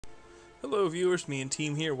Hello viewers, me and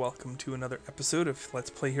team here. Welcome to another episode of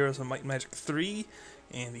Let's Play Heroes of Might and Magic 3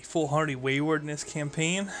 and the Foolhardy Waywardness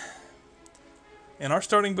campaign. And our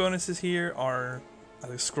starting bonuses here are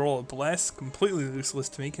a Scroll of Bless, completely useless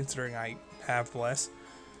to me considering I have Bless.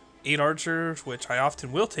 8 archers, which I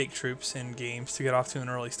often will take troops in games to get off to an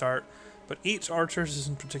early start, but 8 archers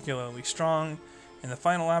isn't particularly strong. And the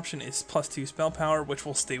final option is +2 spell power, which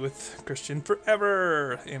will stay with Christian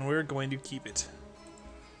forever, and we're going to keep it.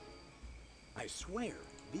 I swear,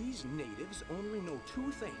 these natives only know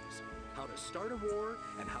two things: how to start a war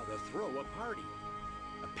and how to throw a party.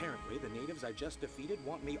 Apparently, the natives I just defeated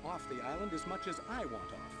want me off the island as much as I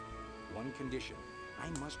want off. One condition: I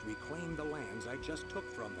must reclaim the lands I just took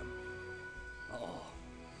from them. Oh,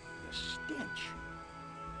 the stench.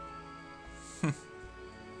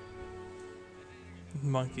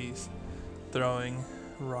 Monkeys throwing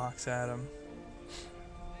rocks at him.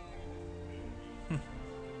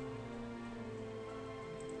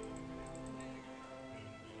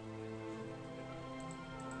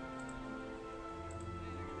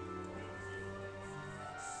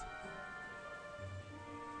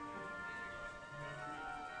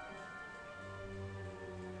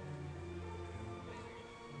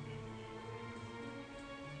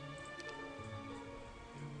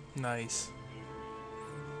 Nice.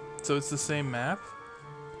 So it's the same map,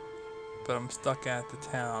 but I'm stuck at the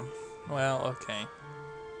town. Well, okay.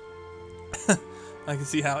 I can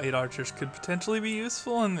see how 8 archers could potentially be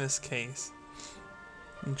useful in this case.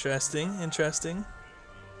 Interesting, interesting.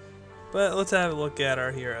 But let's have a look at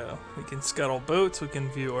our hero. We can scuttle boats, we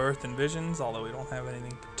can view earth and visions, although we don't have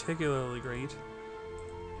anything particularly great.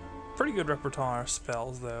 Pretty good repertoire of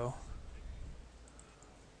spells, though.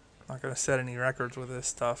 Not going to set any records with this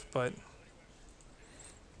stuff, but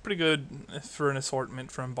pretty good for an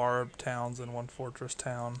assortment from Barb towns and one fortress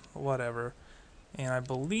town, whatever. And I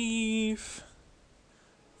believe,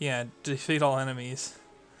 yeah, defeat all enemies.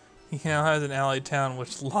 He now has an allied town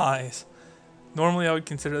which lies. Normally I would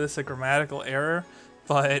consider this a grammatical error,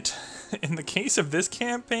 but in the case of this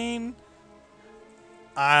campaign,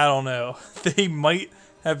 I don't know. They might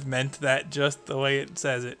have meant that just the way it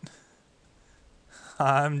says it.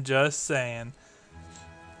 I'm just saying.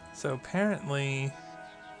 So apparently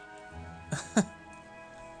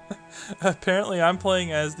apparently I'm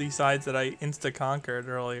playing as the sides that I insta-conquered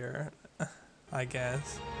earlier, I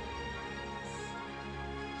guess.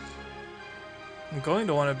 I'm going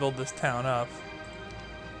to want to build this town up.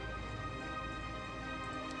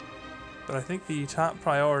 But I think the top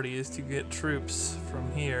priority is to get troops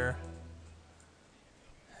from here.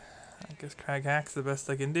 I guess Crag Hack's the best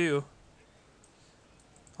I can do.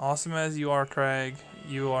 Awesome as you are, Crag,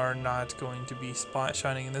 you are not going to be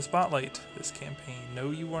shining in the spotlight this campaign. No,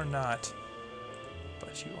 you are not.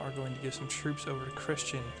 But you are going to give some troops over to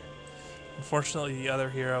Christian. Unfortunately, the other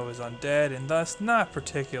hero is undead and thus not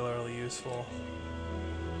particularly useful.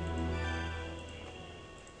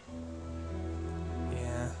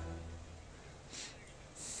 Yeah.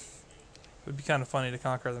 It would be kind of funny to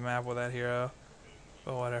conquer the map with that hero.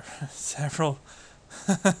 But whatever. Several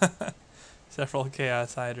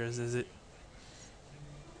Chaos Hydras, is it?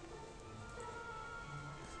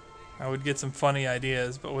 I would get some funny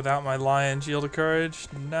ideas, but without my Lion Shield of Courage,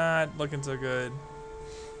 not looking so good.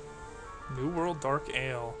 New World Dark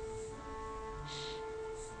Ale.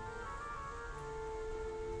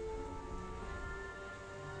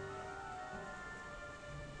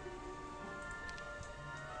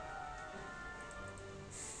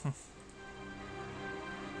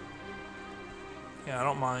 Yeah, I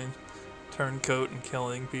don't mind turncoat and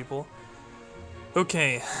killing people.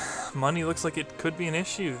 Okay, money looks like it could be an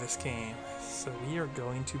issue this game, so we are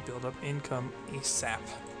going to build up income ASAP.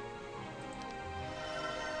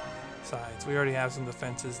 Besides, we already have some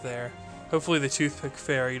defenses there. Hopefully the Toothpick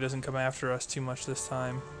Fairy doesn't come after us too much this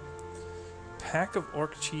time. Pack of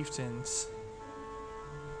Orc Chieftains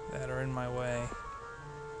that are in my way.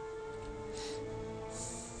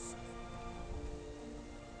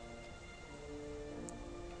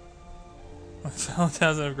 My fellow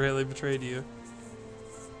towns have greatly betrayed you.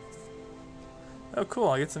 Oh cool,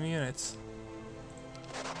 I get some units.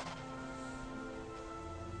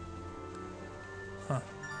 Huh.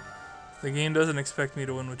 The game doesn't expect me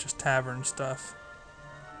to win with just tavern stuff.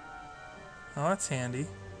 Oh, that's handy.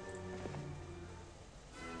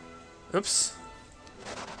 Oops.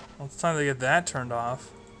 Well, it's time to get that turned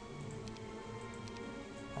off.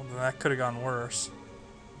 Although that could have gone worse.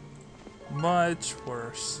 Much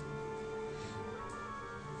worse.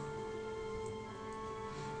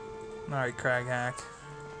 Alright, Crag Hack.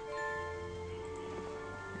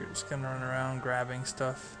 You're just gonna run around grabbing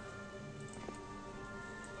stuff.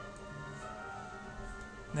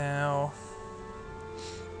 Now,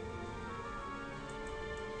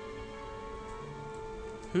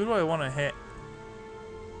 who do I want to hit?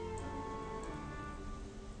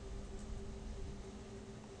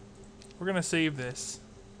 We're gonna save this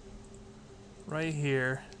right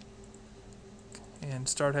here and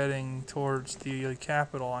start heading towards the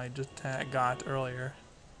capital I just got earlier.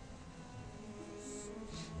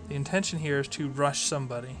 The intention here is to rush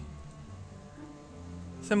somebody,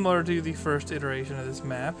 similar to the first iteration of this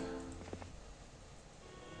map.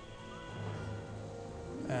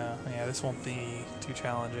 Oh, yeah, this won't be too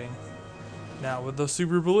challenging. Now with the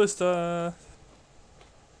super ballista.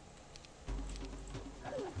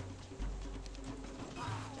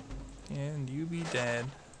 And you be dead.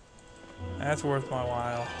 That's worth my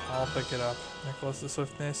while. I'll pick it up. Necklace of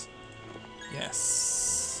Swiftness.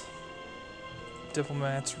 Yes.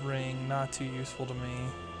 Diplomat's Ring, not too useful to me.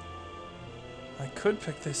 I could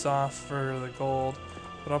pick this off for the gold,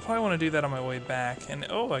 but I'll probably want to do that on my way back. And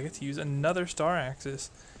oh, I get to use another star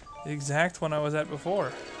axis. The exact one I was at before.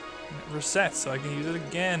 And it resets, so I can use it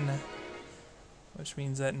again. Which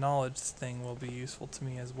means that knowledge thing will be useful to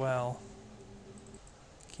me as well.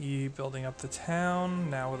 Keep building up the town.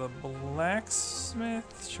 Now with a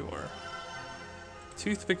blacksmith? Sure.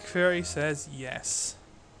 Toothpick Fairy says yes.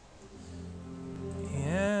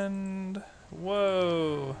 And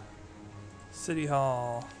whoa! City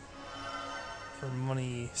Hall. For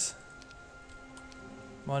monies.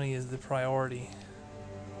 Money is the priority.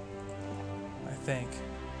 I think.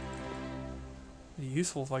 It'd be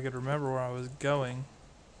useful if I could remember where I was going.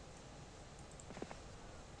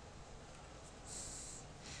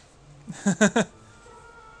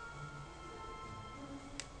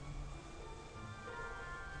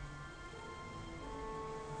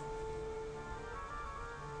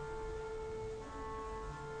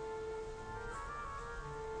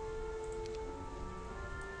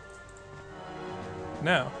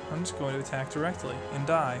 No, I'm just going to attack directly and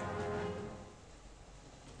die.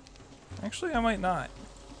 Actually, I might not.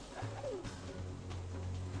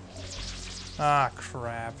 Ah,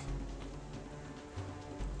 crap.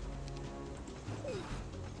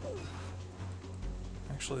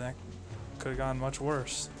 Actually, that could have gone much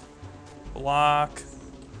worse. Block.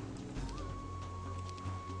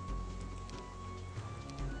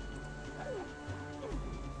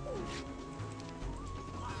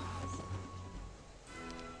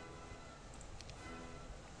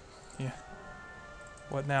 Yeah.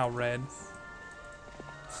 What now, Red?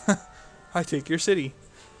 I take your city.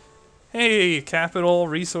 Hey, capital,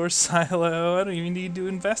 resource silo. I don't even need to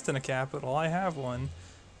invest in a capital. I have one.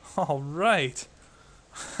 Alright.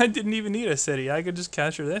 I didn't even need a city. I could just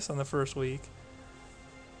capture this on the first week.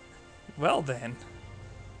 Well then.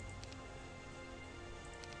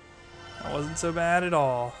 That wasn't so bad at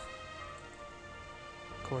all.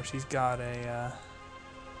 Of course, he's got a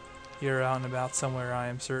hero out and about somewhere, I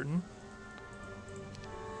am certain.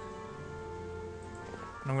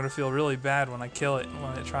 And I'm going to feel really bad when I kill it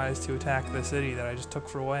when it tries to attack the city that I just took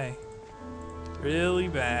for away. Really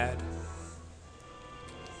bad.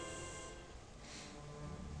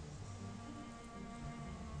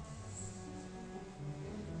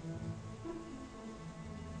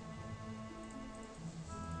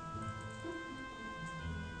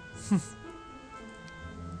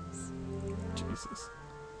 Jesus.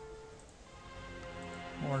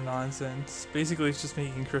 More nonsense. Basically, it's just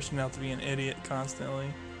making Christian out to be an idiot constantly.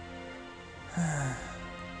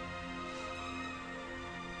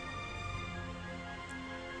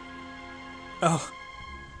 Oh.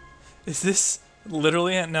 Is this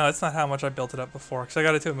literally? No, it's not how much I built it up before, because I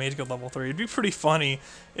got it to a mage guild level 3. It'd be pretty funny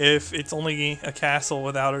if it's only a castle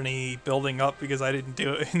without any building up, because I didn't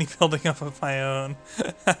do any building up of my own.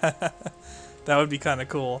 That would be kind of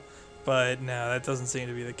cool. But no, that doesn't seem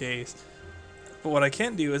to be the case. But what I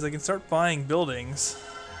can do is I can start buying buildings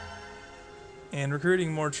and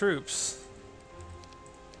recruiting more troops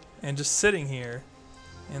and just sitting here,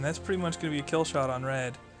 and that's pretty much going to be a kill shot on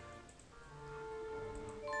Red.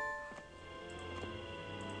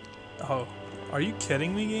 Oh, are you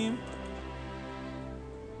kidding me, game?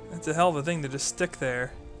 That's a hell of a thing to just stick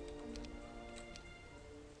there.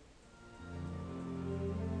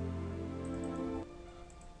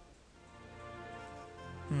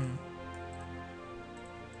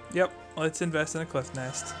 Yep, let's invest in a cliff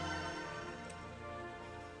nest.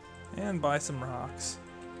 And buy some rocks.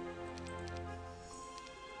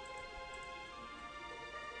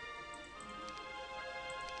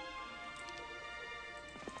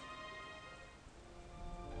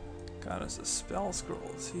 Got us a spell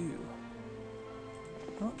scroll too.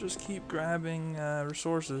 I'll just keep grabbing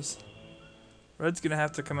resources. Red's gonna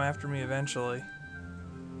have to come after me eventually.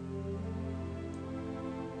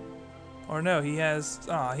 Or no, he has...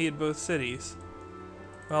 Ah, he had both cities.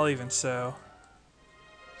 Well, even so.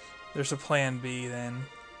 There's a plan B then.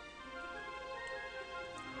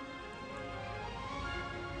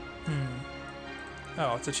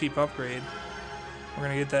 Oh, it's a cheap upgrade. We're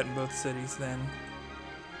gonna get that in both cities then.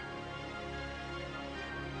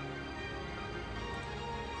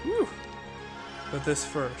 Whew. But this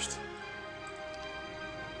first.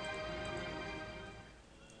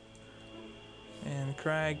 And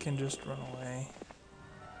Crag can just run away.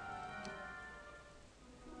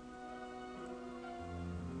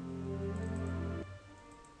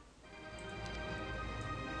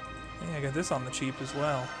 Hey, I got this on the cheap as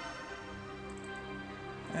well.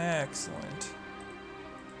 Excellent.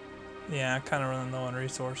 Yeah, I'm kind of running low on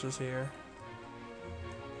resources here.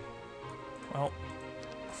 Well,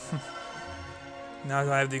 now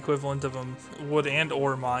I have the equivalent of a wood and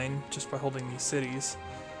ore mine just by holding these cities.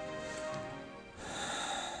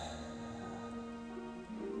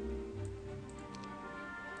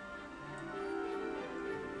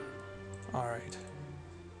 Alright.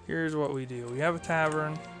 Here's what we do. We have a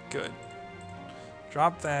tavern. Good.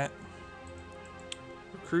 Drop that.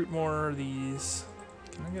 Recruit more of these.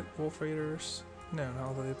 Can I get wolf raiders? No,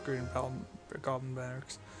 they upgraded goblin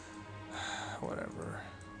barracks. Whatever.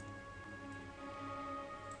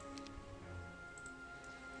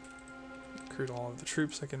 Recruit all of the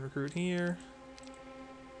troops I can recruit here.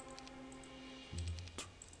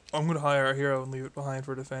 I'm gonna hire a hero and leave it behind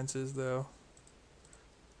for defenses, though.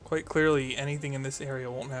 Quite clearly, anything in this area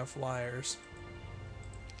won't have flyers.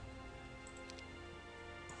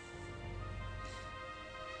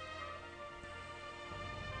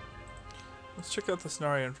 Let's check out the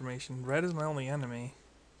scenario information. Red is my only enemy.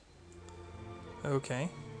 Okay.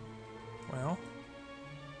 Well.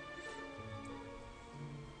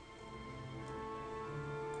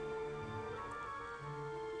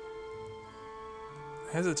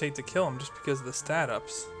 I hesitate to kill him just because of the stat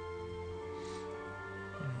ups.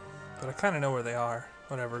 But I kind of know where they are.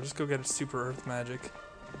 Whatever, just go get a super earth magic.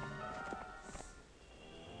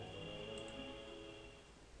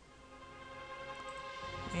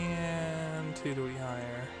 And who do we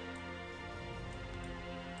hire?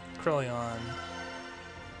 Krellion.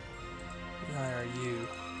 We hire you.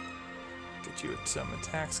 Get you some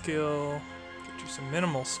attack skill. Get you some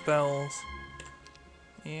minimal spells.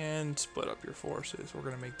 And split up your forces. We're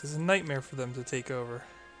going to make this a nightmare for them to take over.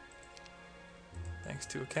 Thanks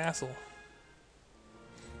to a castle.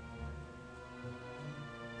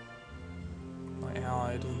 My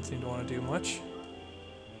ally doesn't seem to want to do much.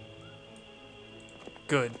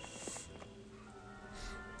 Good.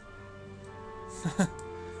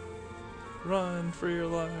 Run for your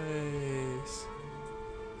lives.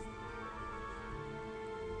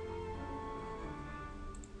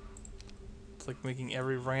 It's like making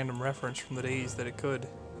every random reference from the days that it could.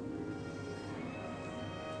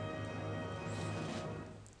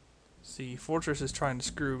 See, Fortress is trying to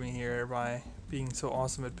screw me here by being so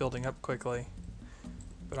awesome at building up quickly.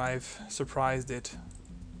 But I've surprised it.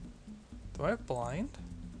 Do I have blind?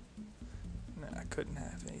 No, I couldn't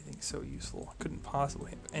have anything so useful. I couldn't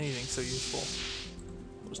possibly have anything so useful.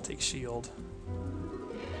 We'll just take shield.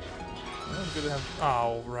 Well, I'm good to have...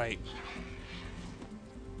 Oh, right.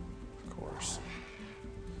 Of course.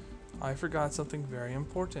 I forgot something very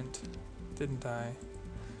important, didn't I?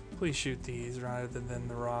 Please shoot these rather than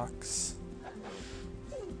the rocks.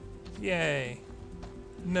 Yay!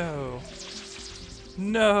 No!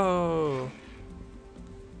 No!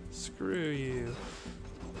 Screw you.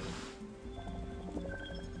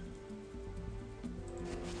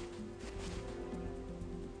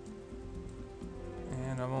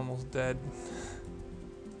 And I'm almost dead.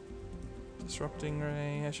 Disrupting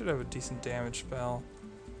ray. I should have a decent damage spell.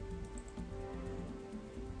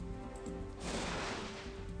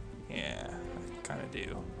 Yeah, I kind of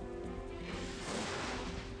do.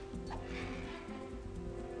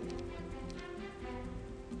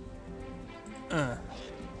 That's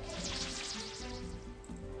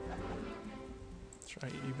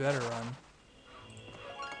right, you better run.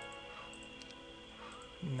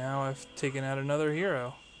 Now I've taken out another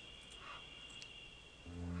hero.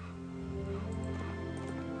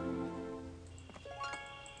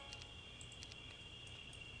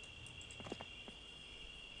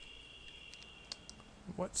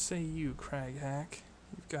 What say you, Crag Hack?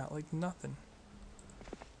 You've got like nothing.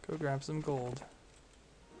 Go grab some gold.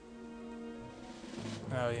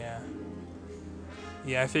 Oh yeah.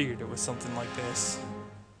 Yeah, I figured it was something like this.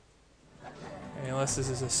 Unless this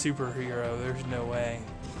is a superhero, there's no way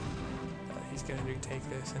he's gonna take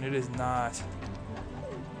this, and it is not.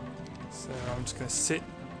 So I'm just gonna sit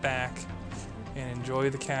back and enjoy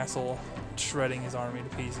the castle shredding his army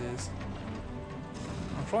to pieces.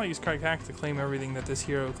 I'll probably use Craig Hack to claim everything that this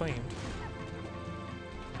hero claimed.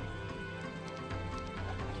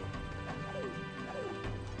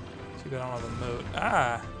 Too bad I don't have a moat.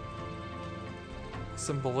 Ah!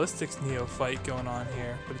 Some ballistics neophyte going on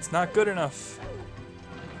here, but it's not good enough.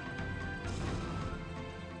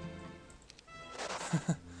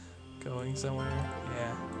 Going somewhere?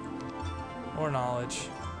 Yeah. More knowledge.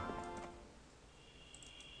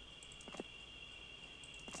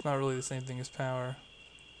 It's not really the same thing as power.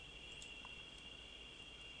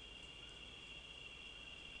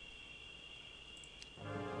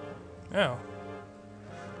 Oh.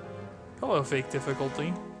 Hello, fake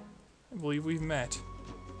difficulty. I believe we've met.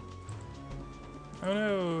 Oh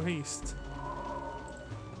no, haste.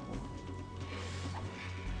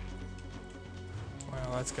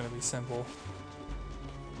 Well, that's gonna be simple.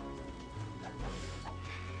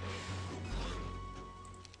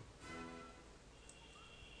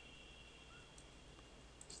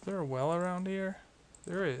 Is there a well around here?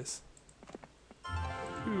 There is.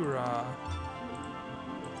 Hoorah.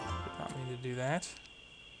 Did not mean to do that.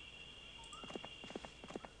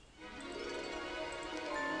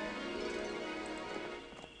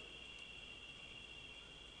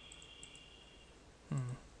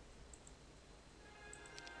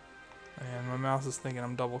 And my mouse is thinking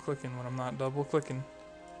I'm double clicking when I'm not double clicking.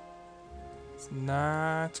 It's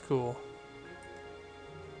not cool.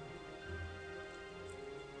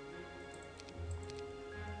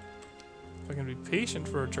 If I can be patient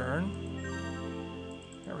for a turn.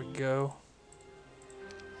 There we go.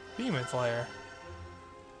 Behemoth lair.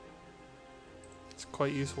 It's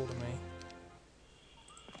quite useful to me.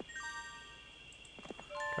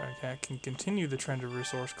 Cragcat can continue the trend of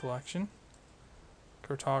resource collection.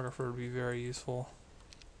 Cartographer would be very useful.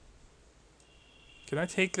 Can I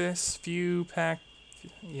take this few pack?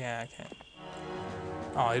 Yeah, I can.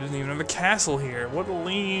 Oh, he doesn't even have a castle here. What a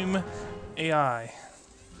lame AI.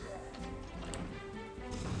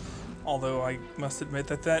 Although I must admit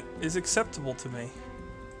that that is acceptable to me.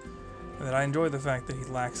 And that I enjoy the fact that he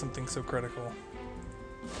lacks something so critical.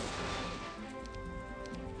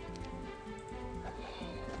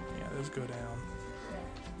 Yeah, those go down.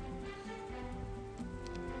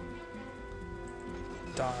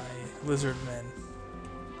 Die, lizard men.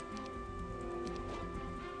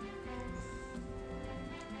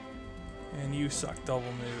 And you suck, double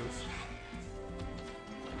move.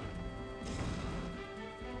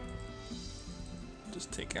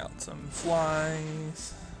 Just take out some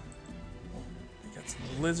flies. I got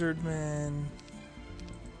some lizard men.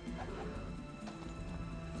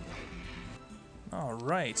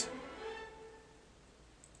 Alright.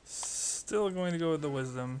 Still going to go with the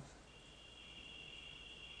wisdom.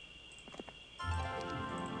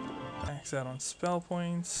 Max out on spell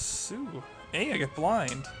points. Ooh. Hey, I get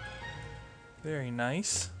blind. Very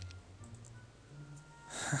nice.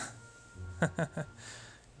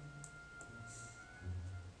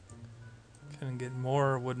 Couldn't get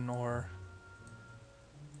more wooden ore.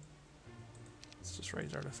 Let's just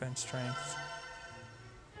raise our defense strength.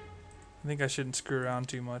 I think I shouldn't screw around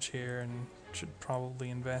too much here and should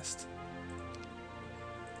probably invest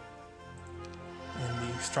in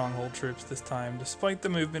the stronghold troops this time. Despite the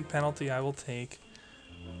movement penalty I will take.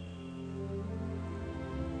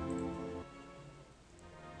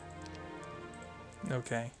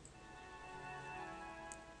 Okay.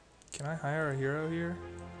 Can I hire a hero here?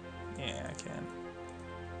 Yeah, I can.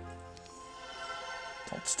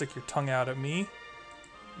 Don't stick your tongue out at me,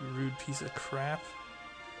 you rude piece of crap.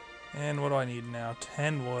 And what do I need now?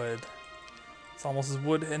 10 wood. It's almost as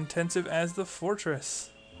wood intensive as the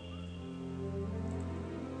fortress.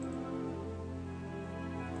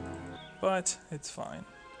 But it's fine.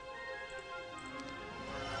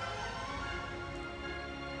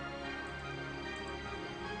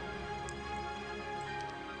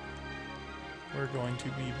 We're going to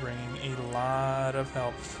be bringing a lot of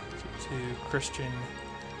help to Christian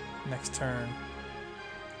next turn.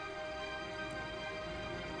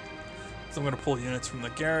 So I'm going to pull units from the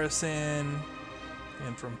garrison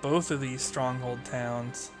and from both of these stronghold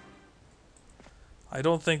towns. I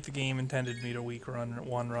don't think the game intended me to weak run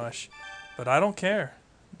one rush, but I don't care.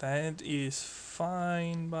 That is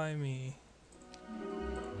fine by me.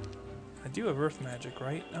 I do have earth magic,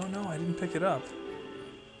 right? Oh no, I didn't pick it up.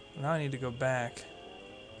 Now I need to go back.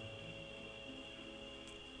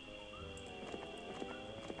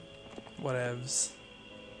 Whatevs.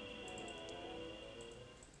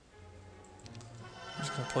 I'm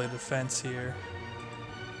just gonna play defense here.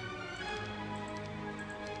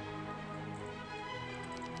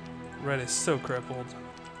 Red is so crippled.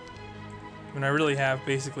 I mean, I really have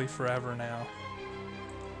basically forever now.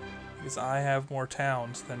 Because I have more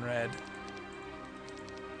towns than Red.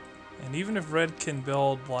 And even if Red can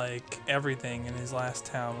build, like, everything in his last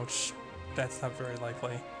town, which that's not very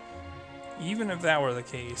likely. Even if that were the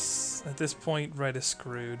case, at this point, Red is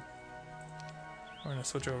screwed. We're going to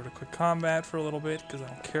switch over to quick combat for a little bit, because I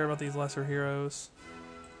don't care about these lesser heroes.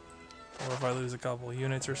 Or if I lose a couple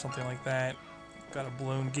units or something like that. Got a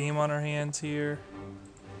blown game on our hands here.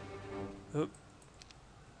 Oop.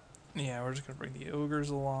 Yeah, we're just going to bring the ogres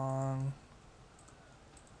along.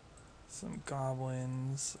 Some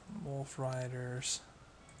goblins, some wolf riders.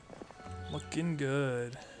 Looking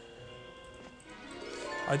good.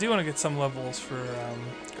 I do want to get some levels for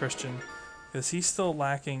Christian, because he's still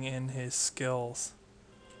lacking in his skills.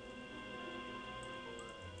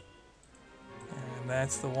 And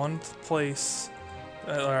that's the one place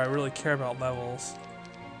that I really care about levels.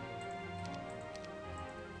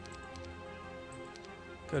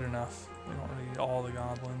 Good enough. We don't need all the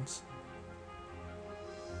goblins.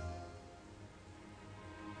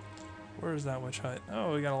 Where's that witch hut?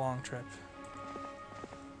 Oh, we got a long trip.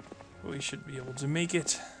 We should be able to make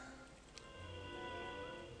it.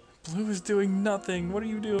 Blue is doing nothing. What are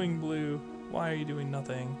you doing, Blue? Why are you doing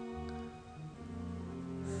nothing?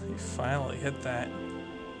 You finally hit that.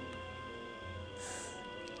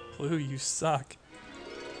 Blue, you suck.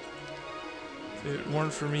 If it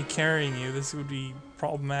weren't for me carrying you, this would be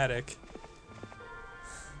problematic.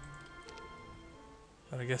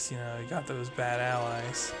 But I guess, you know, you got those bad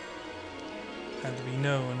allies. Had to be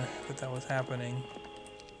known that that was happening.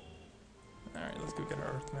 Alright, let's go get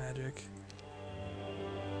our earth magic.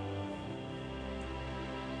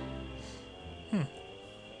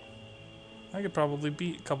 I could probably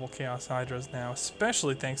beat a couple Chaos Hydras now,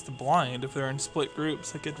 especially thanks to Blind. If they're in split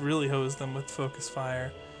groups, I could really hose them with Focus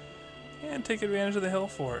Fire. And take advantage of the Hill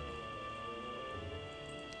Fort.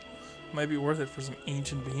 Might be worth it for some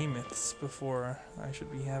ancient behemoths before I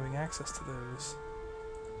should be having access to those.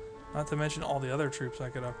 Not to mention all the other troops I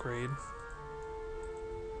could upgrade.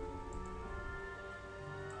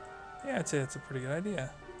 Yeah, I'd say that's a pretty good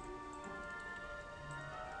idea.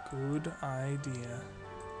 Good idea.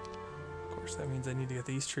 Of course, that means I need to get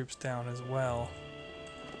these troops down as well.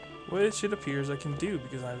 Which it appears I can do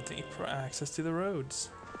because I have the access to the roads.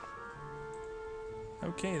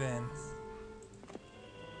 Okay then.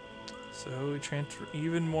 So we transfer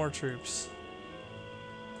even more troops.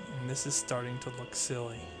 And this is starting to look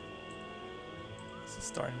silly. This is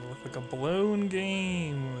starting to look like a blown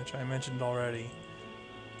game, which I mentioned already.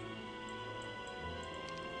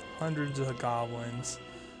 Hundreds of goblins.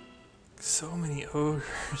 So many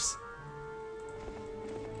ogres.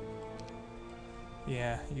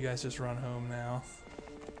 Yeah, you guys just run home now.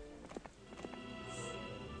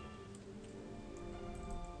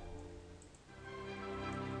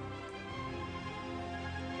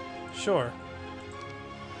 Sure.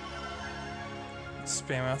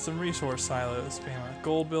 Spam out some resource silos, spam out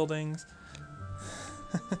gold buildings.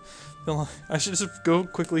 I should just go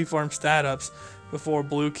quickly farm stat ups before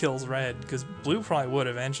Blue kills Red, because Blue probably would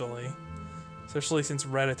eventually. Especially since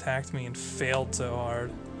Red attacked me and failed so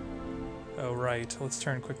hard. Oh right, let's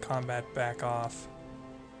turn quick combat back off.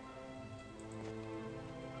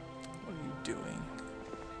 What are you doing?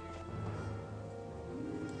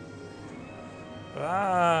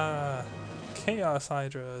 Ah! Chaos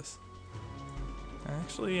Hydras.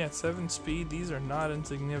 Actually, at 7 speed, these are not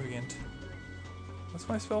insignificant. What's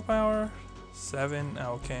my spell power? 7?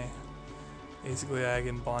 Oh, okay. Basically, I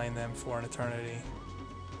can blind them for an eternity.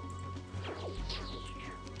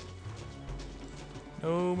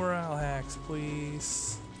 No morale hacks,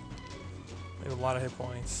 please. They have a lot of hit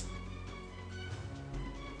points.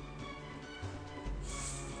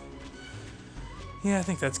 Yeah, I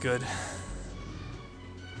think that's good.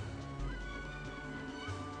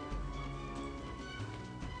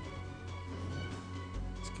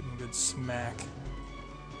 Let's give him a good smack.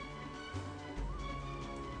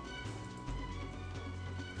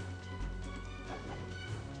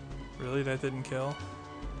 Really? That didn't kill?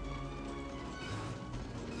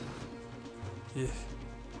 Yeah.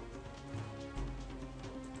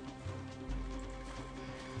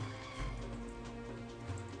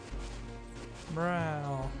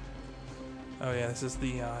 Morale. Oh yeah, this is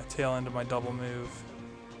the tail end of my double move.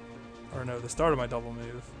 Or no, the start of my double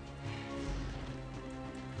move.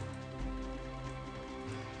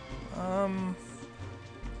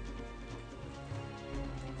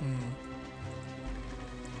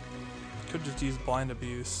 Could just use blind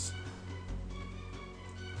abuse.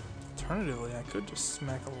 Alternatively, I could just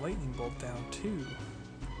smack a lightning bolt down too.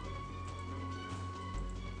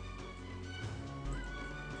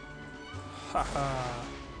 Haha.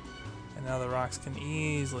 And now the rocks can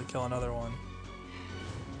easily kill another one.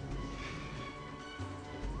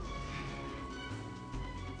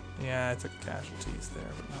 Yeah, I took casualties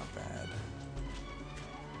there, but not bad.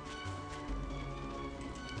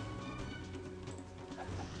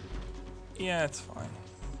 Yeah, it's fine.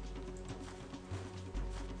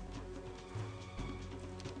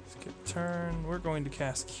 Skip turn. We're going to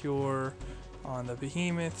cast Cure on the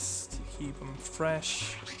behemoths to keep them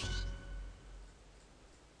fresh.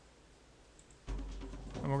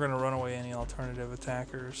 And we're going to run away any alternative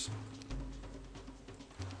attackers.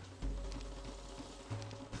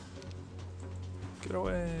 Get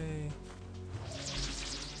away.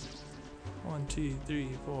 1, 2, 3,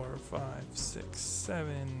 4, 5, 6,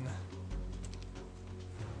 7.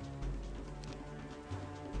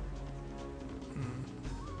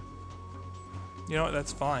 You know what?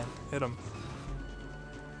 That's fine. Hit him.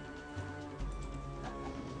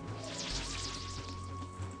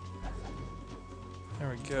 There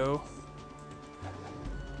we go.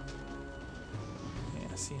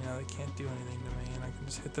 Yeah, see, now they can't do anything to me, and I can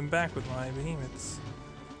just hit them back with my behemoths.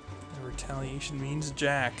 And retaliation means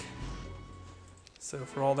jack. So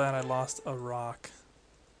for all that, I lost a rock.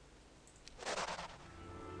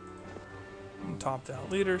 And topped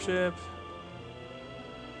out leadership.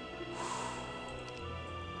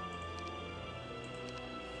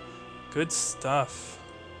 Good stuff.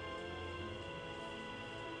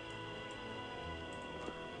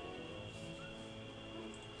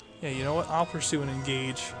 Yeah, you know what? I'll pursue and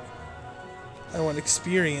engage. I want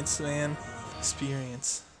experience, man.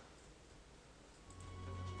 Experience.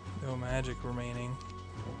 No magic remaining.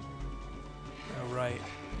 Oh, right.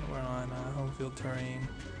 We're on home field terrain.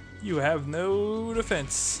 You have no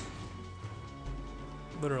defense.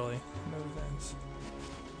 Literally, no defense.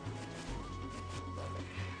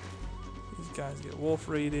 These guys get wolf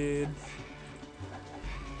raided.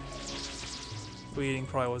 Waiting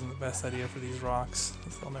probably wasn't the best idea for these rocks.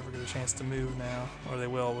 They'll never get a chance to move now. Or they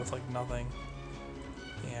will with like nothing.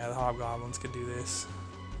 Yeah, the hobgoblins could do this.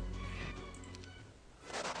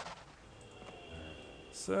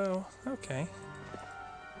 So, okay.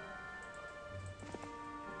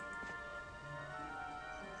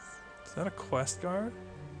 Is that a quest guard?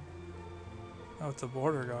 Oh, it's a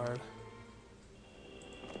border guard.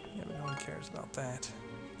 Yeah, but no one cares about that.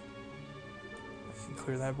 I can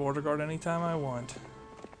clear that border guard anytime I want.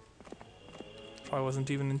 Probably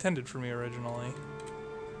wasn't even intended for me originally.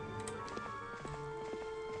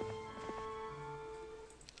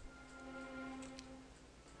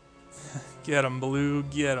 Get him, Blue,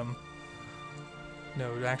 get him.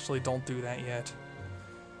 No, actually don't do that yet.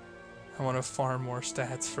 I want to farm more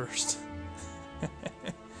stats first.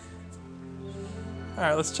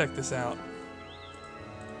 Alright, let's check this out.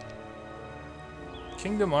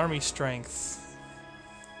 Kingdom Army Strength.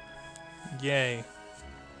 Yay.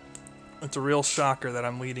 It's a real shocker that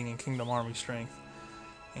I'm leading in Kingdom Army Strength.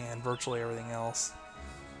 And virtually everything else.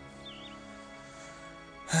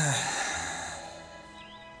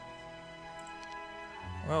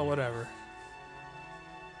 Well, whatever.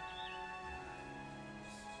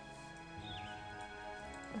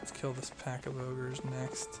 Let's kill this pack of ogres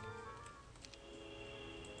next.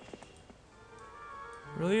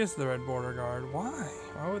 Really is the red border guard. Why?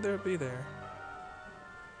 Why would there be there?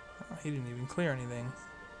 Oh, he didn't even clear anything.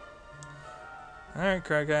 Alright,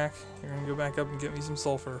 Kragak. You're gonna go back up and get me some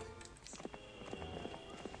sulfur.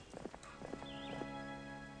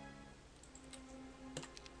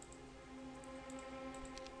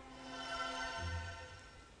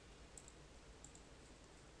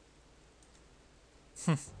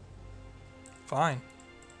 Fine.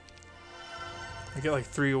 I get like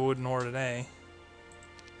 3 wooden ore today.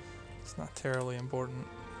 It's not terribly important.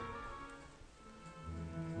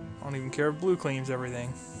 I don't even care if blue claims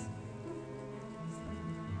everything.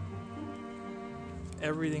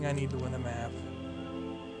 Everything I need to win the map.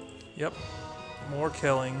 Yep. More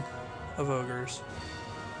killing of ogres.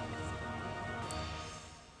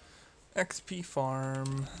 XP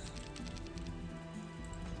farm.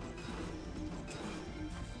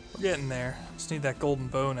 We're getting there. Just need that golden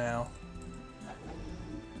bow now.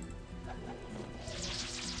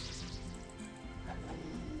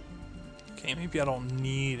 Okay, maybe I don't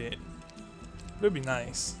need it. But it'd be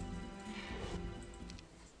nice.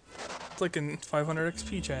 It's like a 500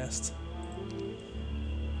 XP chest.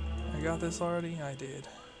 I got this already? I did.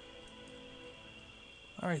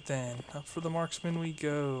 Alright then, up for the marksman we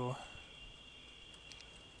go.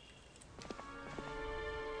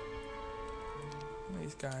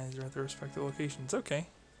 These guys are at their respective locations. Okay.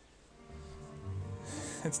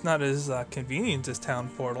 It's not as convenient as Town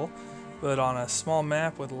Portal, But on a small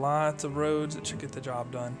map with lots of roads, it should get the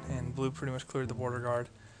job done. And blue pretty much cleared the border guard.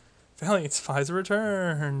 Valiant spies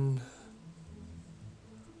returned.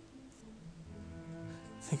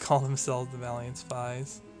 They call themselves the Valiant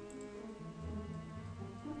Spies.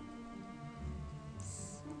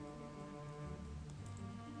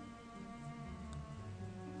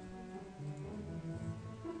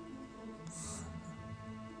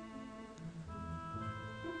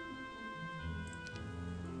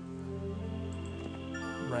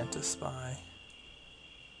 Rent a spy.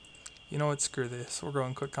 You know what? Screw this. We're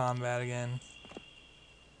going quick combat again.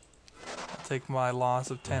 I'll take my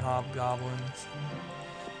loss of 10 hobgoblins.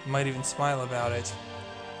 Might even smile about it.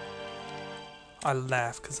 I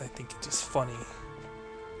laugh because I think it's just funny.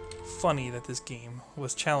 Funny that this game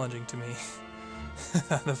was challenging to me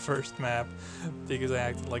on the first map because I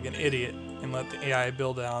acted like an idiot and let the AI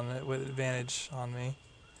build down it with advantage on me.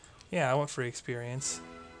 Yeah, I want free experience,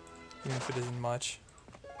 even if it isn't much.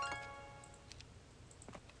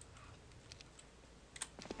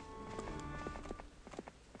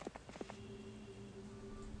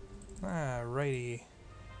 Alrighty.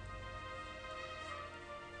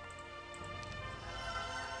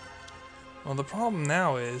 Well, the problem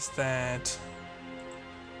now is that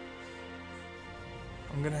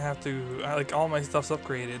I'm gonna have to, like, all my stuff's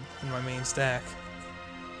upgraded in my main stack.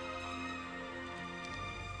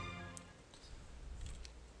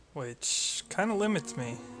 Which kind of limits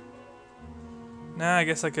me. Nah, I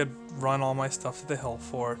guess I could run all my stuff to the hill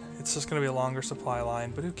fort. It's just gonna be a longer supply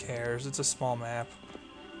line, but who cares? It's a small map.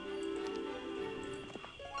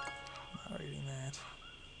 Not reading that.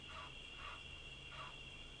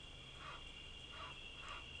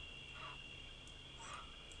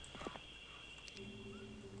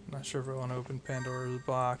 Not sure if I want to open Pandora's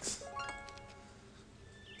box.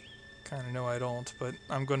 Kind of know I don't, but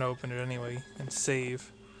I'm going to open it anyway and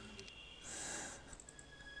save.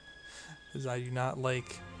 Because I do not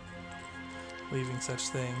like leaving such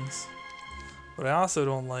things. But I also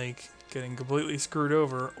don't like getting completely screwed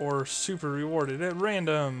over or super rewarded at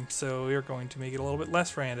random. So we're going to make it a little bit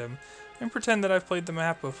less random and pretend that I've played the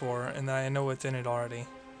map before and that I know what's in it already.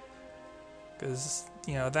 Because,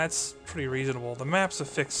 you know, that's pretty reasonable. The map's a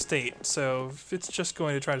fixed state, so if it's just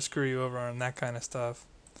going to try to screw you over on that kind of stuff.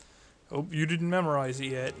 Oh, you didn't memorize it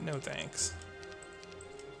yet. No thanks.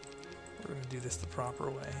 We're going to do this the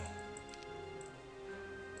proper way.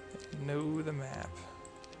 Know the map.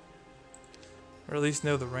 Or at least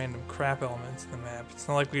know the random crap elements in the map. It's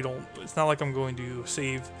not like we don't, it's not like I'm going to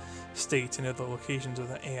save states and know the locations of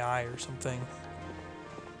the AI or something.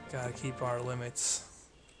 Gotta keep our limits.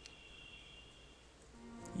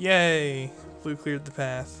 Yay! Blue cleared the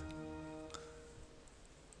path.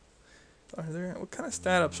 Are there, what kind of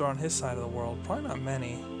stat ups are on his side of the world? Probably not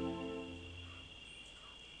many.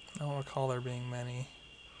 I don't recall there being many.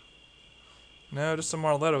 No, just a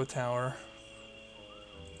Marletto tower.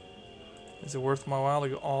 Is it worth my while to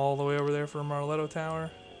go all the way over there for a Marletto tower?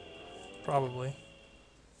 Probably.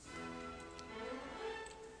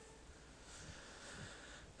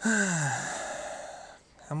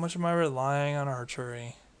 How much am I relying on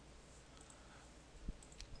archery?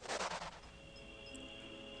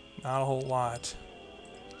 Not a whole lot.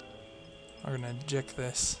 I'm gonna jick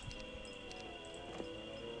this.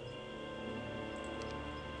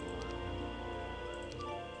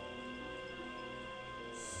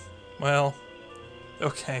 Well,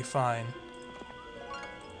 okay, fine.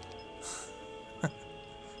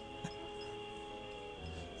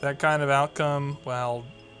 That kind of outcome, well,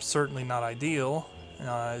 certainly not ideal,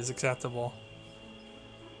 is acceptable.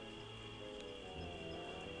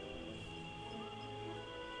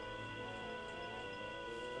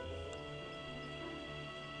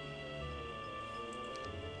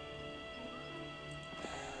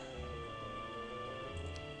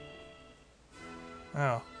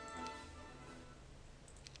 Oh.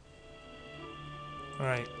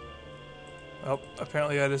 Right. Well,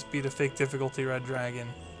 apparently I just beat a fake difficulty red dragon.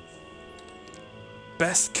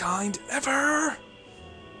 Best kind ever!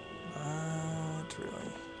 Not really.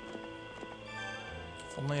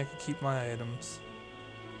 If only I could keep my items.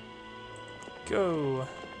 Go!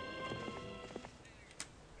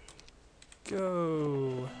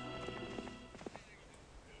 Go!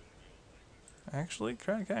 Actually,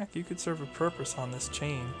 Krakak, you could serve a purpose on this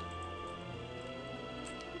chain.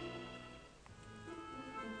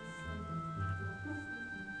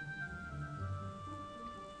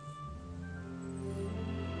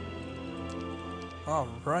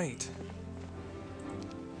 Alright.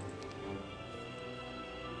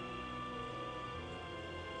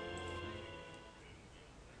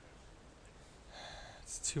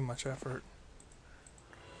 It's too much effort.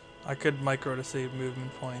 I could micro to save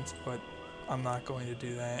movement points, but I'm not going to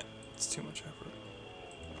do that. It's too much effort.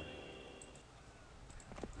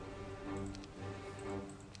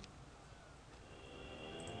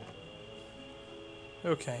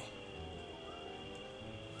 Okay.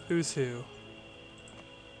 Who's who?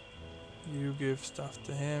 You give stuff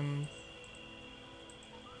to him.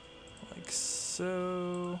 Like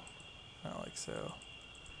so. Not like so.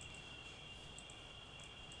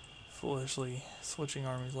 Foolishly switching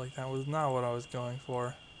armies like that was not what I was going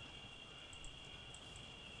for.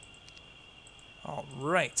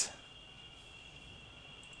 Alright.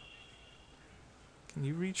 Can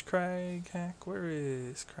you reach Craghack? Where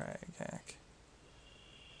is Craghack?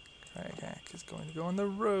 Craghack is going to go on the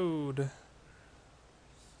road.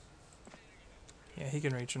 Yeah, he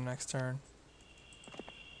can reach him next turn.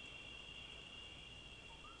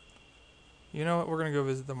 You know what? We're going to go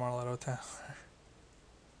visit the Marletto Tower.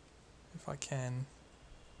 If I can.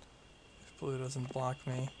 If blue doesn't block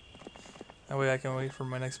me. That way I can wait for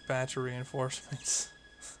my next batch of reinforcements.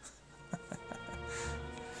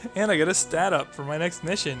 And I get a stat up for my next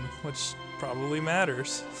mission, which probably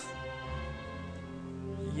matters.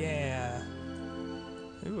 Yeah.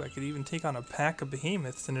 Ooh, I could even take on a pack of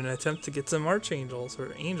behemoths in an attempt to get some archangels,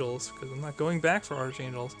 or angels, because I'm not going back for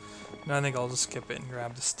archangels. No, I think I'll just skip it and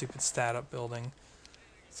grab the stupid stat up building.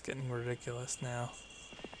 It's getting ridiculous now.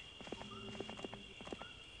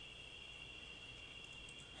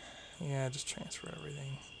 Yeah, just transfer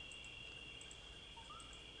everything.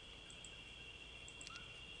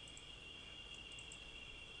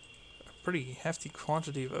 A pretty hefty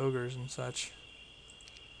quantity of ogres and such.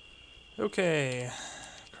 Okay,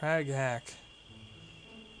 Craghack.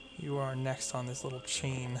 You are next on this little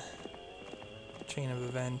chain of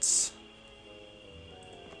events.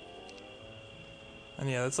 And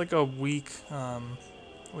yeah, that's like a week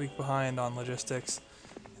behind on logistics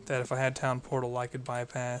that if I had Town Portal I could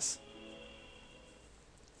bypass.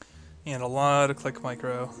 And a lot of click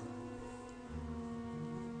micro.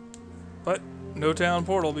 But no Town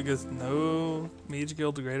Portal because no Mage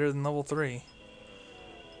Guild greater than level 3.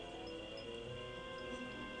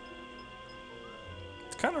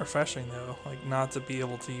 It's kind of refreshing though, like not to be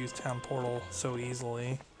able to use Town Portal so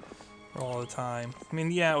easily all the time. I mean,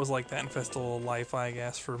 yeah, it was like that in Festival of Life, I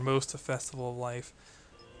guess, for most of Festival of Life.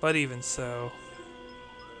 But even so.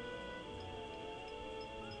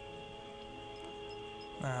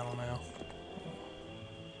 I don't know.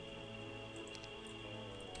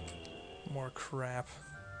 More crap.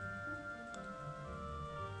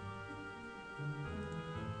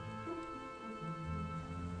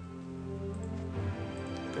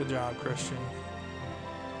 Good job, Christian.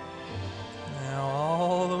 Now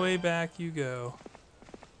all the way back you go.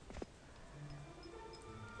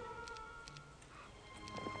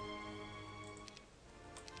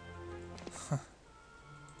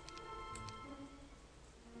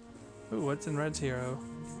 Ooh, what's in Red's hero?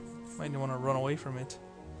 Might want to run away from it.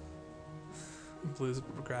 Blue's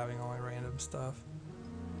grabbing all my random stuff.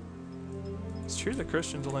 It's true that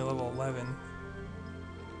Christian's only level 11.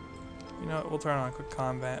 You know what, we'll turn on quick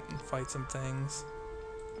combat and fight some things.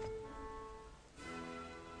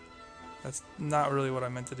 That's not really what I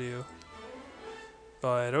meant to do.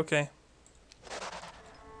 But okay.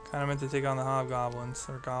 Kinda meant to take on the hobgoblins,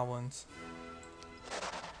 or goblins.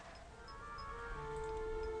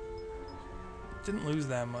 Didn't lose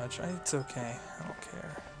that much. It's okay. I don't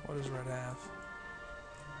care. What does Red have?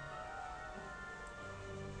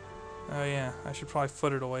 Oh yeah, I should probably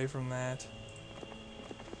foot it away from that.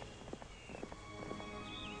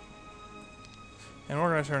 And we're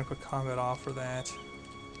going to turn quick combat off for that.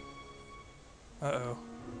 Uh-oh.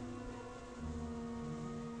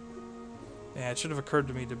 Yeah, it should have occurred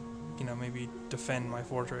to me to, you know, maybe defend my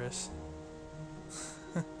fortress.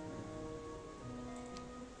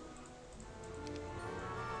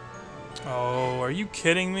 Oh, are you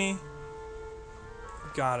kidding me?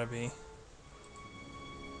 Gotta be.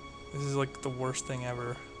 This is like the worst thing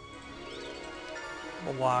ever.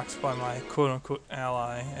 Blocked by my quote-unquote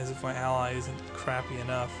ally, as if my ally isn't crappy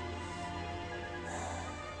enough.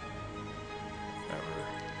 Whatever.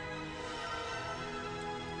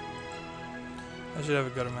 I should have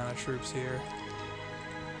a good amount of troops here.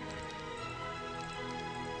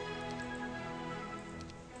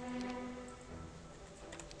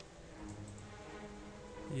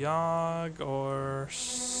 Yogg or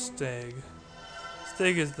Stig?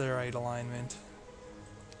 Stig is the right alignment.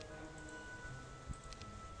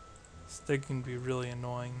 Stig can be really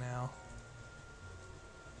annoying now.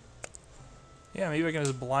 Yeah, maybe I can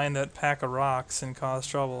just blind that pack of rocks and cause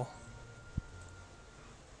trouble.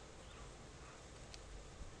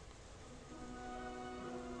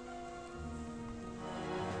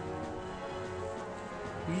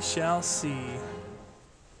 We shall see.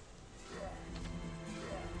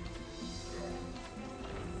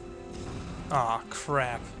 Aw,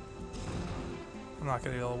 crap. I'm not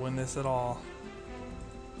gonna be able to win this at all.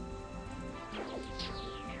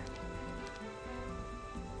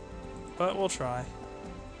 But we'll try.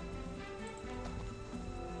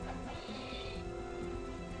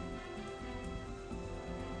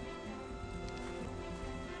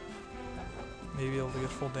 Maybe able to get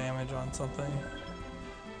full damage on something.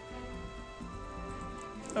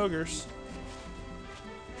 Ogres.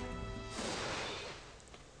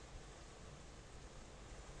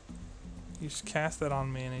 He just cast that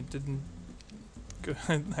on me and it didn't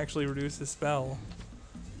actually reduce his spell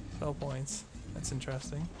points. That's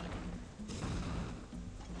interesting.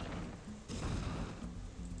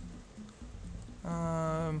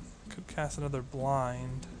 Could cast another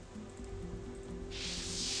blind.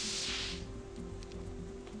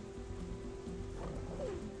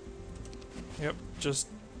 Yep, just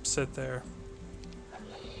sit there.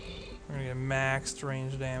 We're gonna get maxed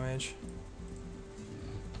range damage.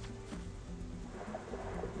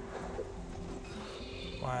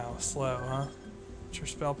 Wow, slow, huh? What's your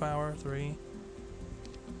spell power? 3.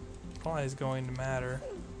 Probably is going to matter.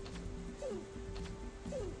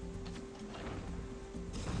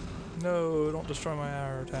 No, don't destroy my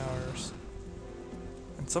arrow towers.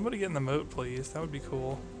 And somebody get in the moat, please. That would be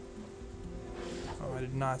cool. Oh, I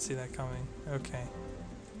did not see that coming. Okay.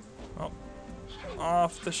 Well,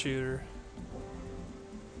 off the shooter.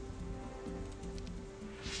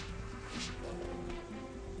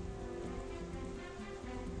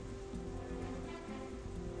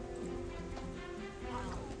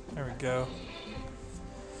 There we go.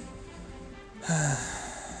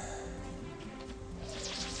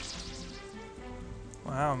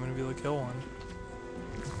 Wow, I'm gonna be able to kill one.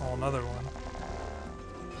 Oh, another one.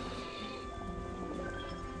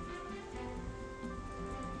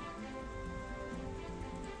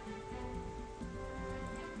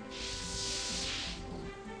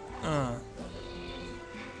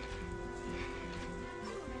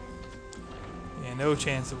 Yeah, no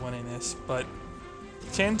chance of winning this, but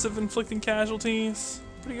chance of inflicting casualties,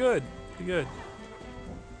 pretty good, pretty good.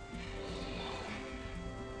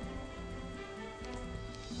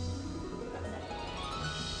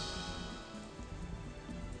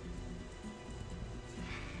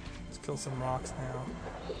 Let's kill some rocks now.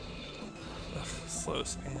 Ugh, slow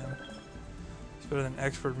spam. It's better than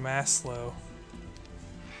expert mass slow.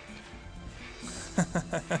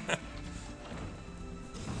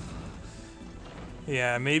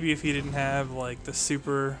 Yeah, maybe if he didn't have like the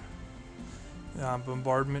super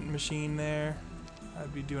bombardment machine there,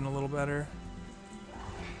 I'd be doing a little better.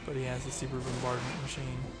 But he has the super bombardment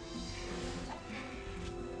machine.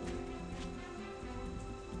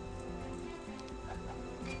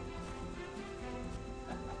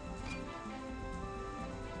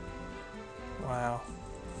 Wow.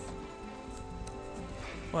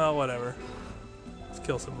 Well, whatever. Let's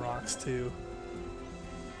kill some rocks too.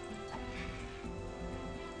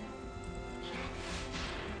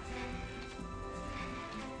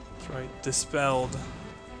 That's right, dispelled.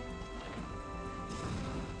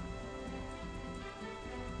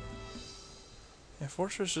 Yeah,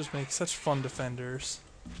 Fortress just makes such fun defenders.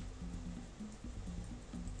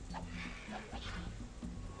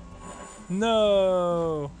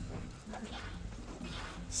 No!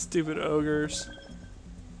 Stupid ogres.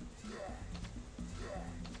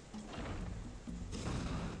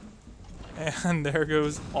 And there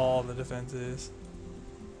goes all the defenses.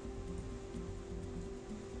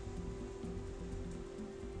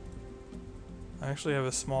 I actually have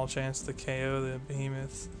a small chance to KO the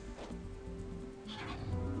behemoths.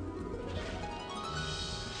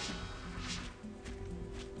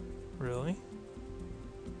 Really?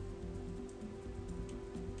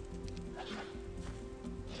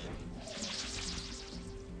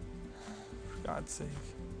 For God's sake.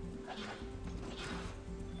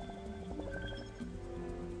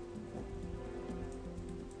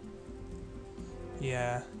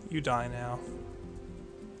 Yeah, you die now.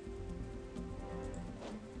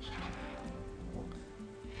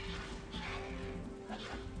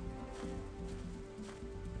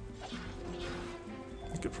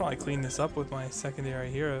 I could probably clean this up with my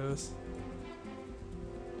secondary heroes.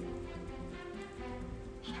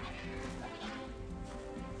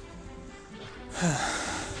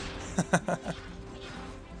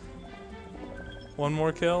 One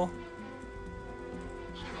more kill?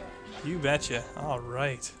 You betcha.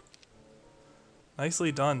 Alright.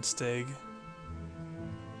 Nicely done, Stig.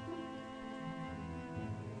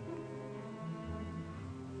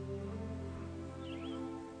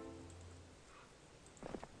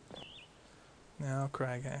 Now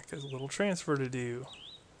Craghack has a little transfer to do.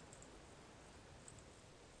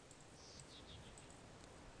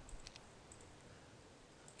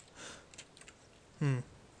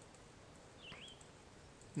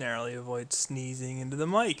 Narrowly avoid sneezing into the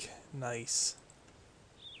mic. Nice.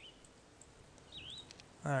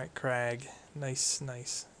 Alright, Crag. Nice,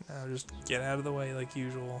 nice. Now just get out of the way like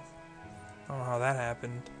usual. I don't know how that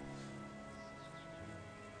happened.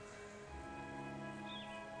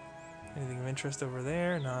 Anything of interest over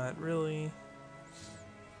there? Not really.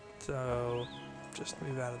 So, just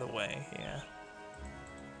move out of the way, yeah.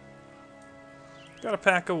 Got a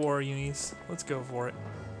pack of war unis. Let's go for it.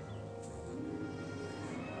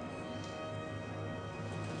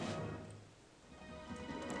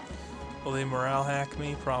 Will they morale hack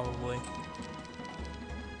me? Probably.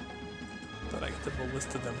 But I get to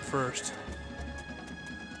ballista them first.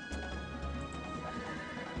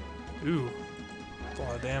 Ooh. That's a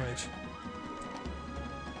lot of damage.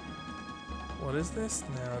 What is this?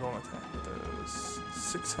 No, I don't attack with those.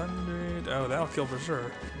 600. Oh, that'll kill for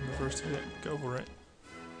sure. From the first hit. Go for it.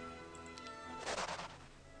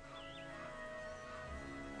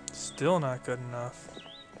 Still not good enough.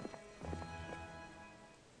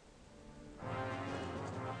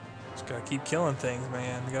 Just gotta keep killing things,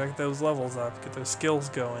 man. You gotta get those levels up, get those skills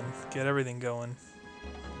going, get everything going.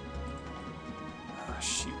 Ah,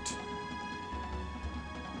 shoot.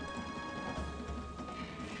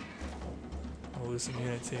 I'll lose some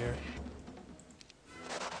units here.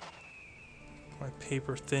 My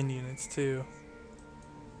paper thin units, too.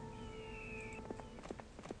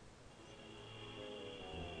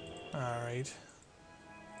 Alright.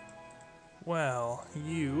 Well,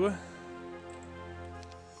 you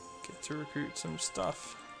get to recruit some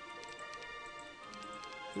stuff.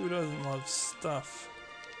 Who doesn't love stuff?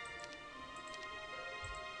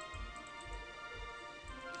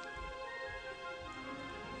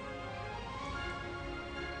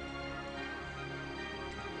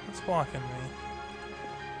 What's blocking me?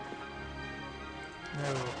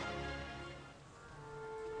 No.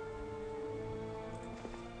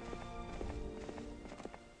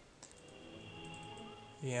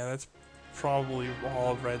 Yeah, that's probably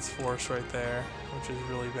all of Red's force right there, which is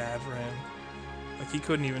really bad for him. Like, he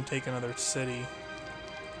couldn't even take another city.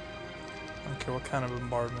 I don't care what kind of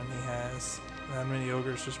bombardment he has. That many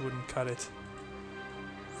ogres just wouldn't cut it.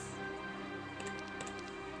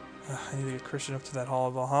 I need to get Christian up to that Hall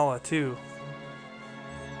of Valhalla, too.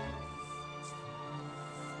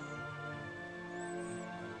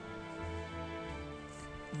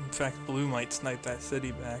 In fact, Blue might snipe that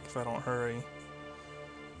city back if I don't hurry.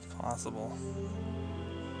 It's possible.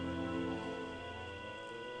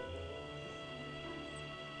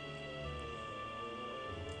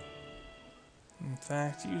 In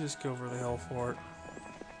fact, you just go over the hill for it.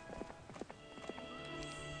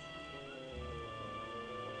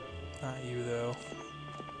 Not you, though.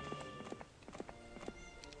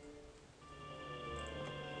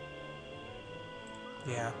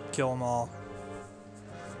 Yeah, kill them all.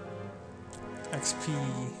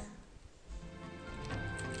 XP.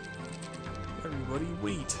 Everybody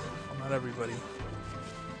wait. Well, not everybody.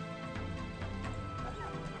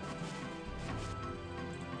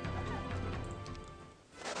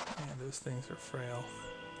 Man, those things are frail.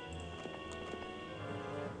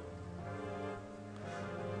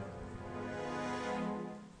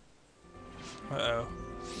 Uh-oh.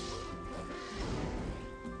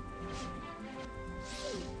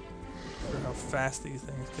 For how fast these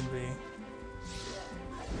things can be.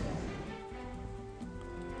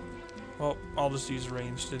 Well, I'll just use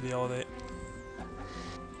range to deal with it.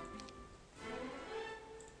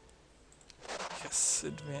 Yes,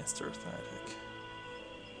 advanced earth magic.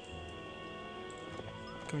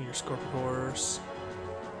 Come here, Scorpicors.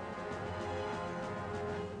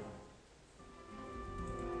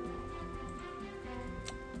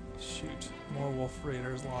 Shoot, more wolf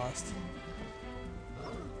raiders lost.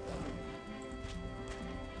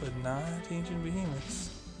 But not ancient behemoths.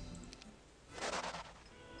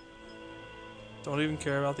 Don't even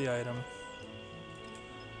care about the item.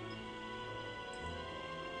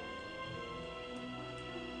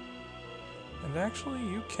 And actually,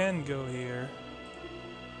 you can go here.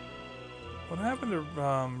 What happened to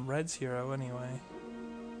Red's hero anyway?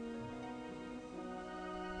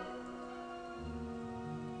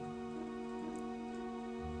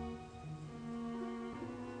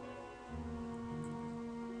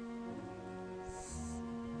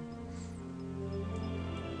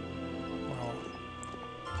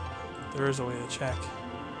 There is a way to check.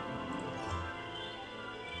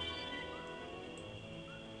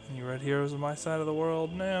 Any red heroes on my side of the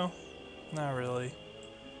world? No, not really.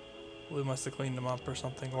 Blue must have cleaned him up or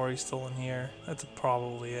something, or he's still in here. That's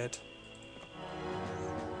probably it.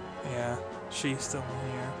 Yeah, she's still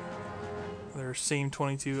in here. Their same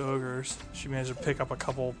 22 ogres. She managed to pick up a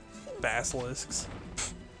couple basilisks.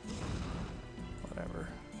 Pfft. Whatever.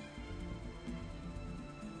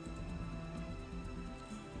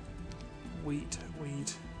 Wheat.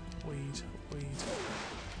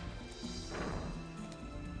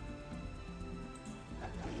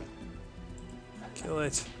 Kill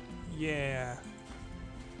it. Yeah.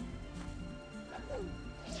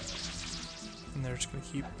 And they're just gonna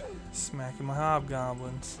keep smacking my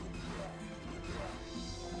hobgoblins.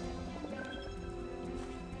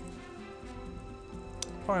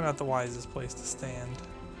 Probably not the wisest place to stand.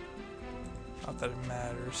 Not that it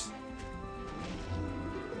matters.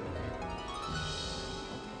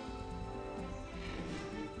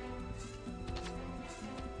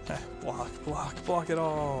 Block it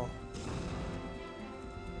all.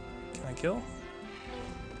 Can I kill?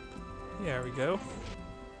 Yeah, there we go.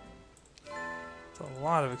 It's a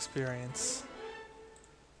lot of experience.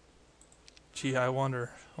 Gee, I wonder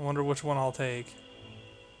which one I'll take.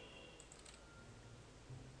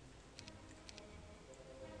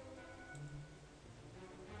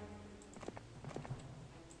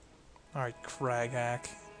 Alright, Craghack.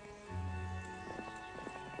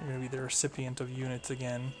 You're gonna be the recipient of units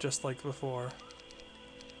again, just like before.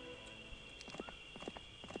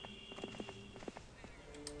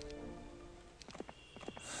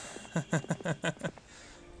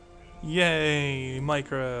 Yay,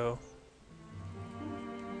 micro.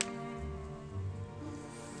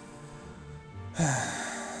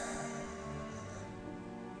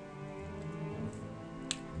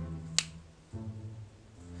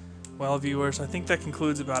 Well, viewers, I think that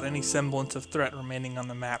concludes about any semblance of threat remaining on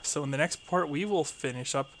the map. So in the next part, we will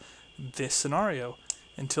finish up this scenario.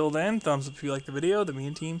 Until then, thumbs up if you like the video. The Me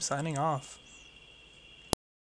and Team signing off.